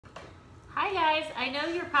Hi guys, I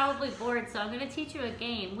know you're probably bored, so I'm going to teach you a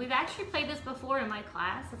game. We've actually played this before in my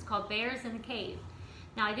class. It's called Bears in the Cave.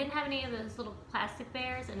 Now I didn't have any of those little plastic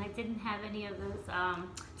bears, and I didn't have any of those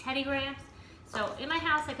teddy grams. So in my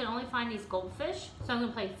house I could only find these goldfish, so I'm going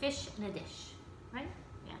to play fish in a dish, right?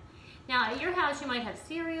 Yeah. Now at your house you might have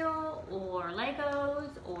cereal or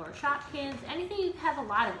Legos or Shopkins, anything you have a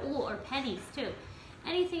lot of, or pennies too.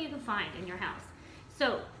 Anything you can find in your house.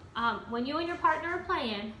 So when you and your partner are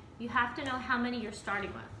playing, you have to know how many you're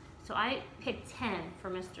starting with. So I picked 10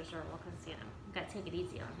 for Mr. Zerwell because, you know, you've got to take it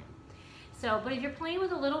easy on him. So, but if you're playing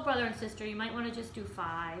with a little brother and sister, you might want to just do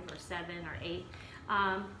 5 or 7 or 8.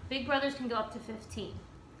 Big brothers can go up to 15.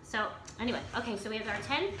 So anyway, okay, so we have our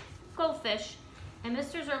 10 goldfish, and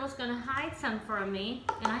Mr. Zerwell's going to hide some for me,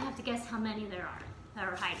 and I have to guess how many there are that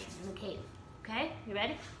are hiding in the cave. Okay, you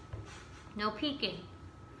ready? No peeking.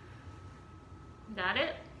 Got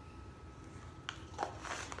it?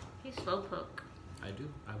 Okay, slow poke. I do.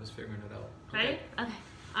 I was figuring it out. Ready? Okay.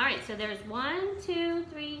 All right, so there's 1, 2,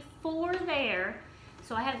 3, 4 there.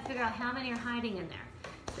 So I have to figure out how many are hiding in there.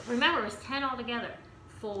 So remember, it's 10 altogether.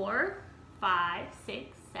 4, 5,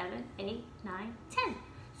 6, 7, 8, 9, 10.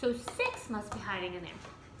 So 6 must be hiding in there.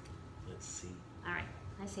 Let's see. All right,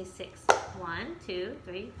 I say 6. 1, 2,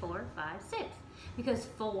 3, 4, 5, 6. Because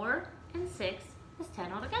 4 and 6 is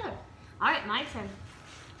 10 altogether. All right, my turn.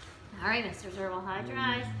 All right, Mr. Zerwell, hide your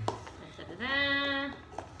eyes. Da, da, da,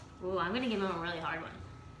 da. Ooh, I'm gonna give him a really hard one.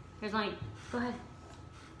 There's only, go ahead.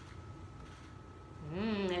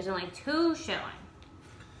 There's only 2 showing.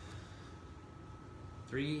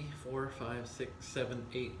 3, 4, 5, 6, 7,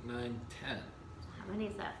 8, 9, 10. How many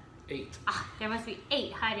is that? 8. Ah, there must be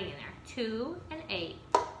 8 hiding in there. 2 and 8.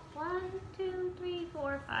 1, 2, 3,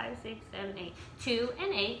 4, 5, 6, 7, 8. 2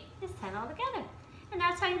 and 8 is 10 altogether. And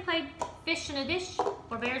that's how you play fish in a dish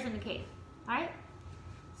or bears in the cave. All right?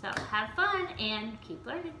 So have fun and keep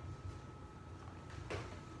learning.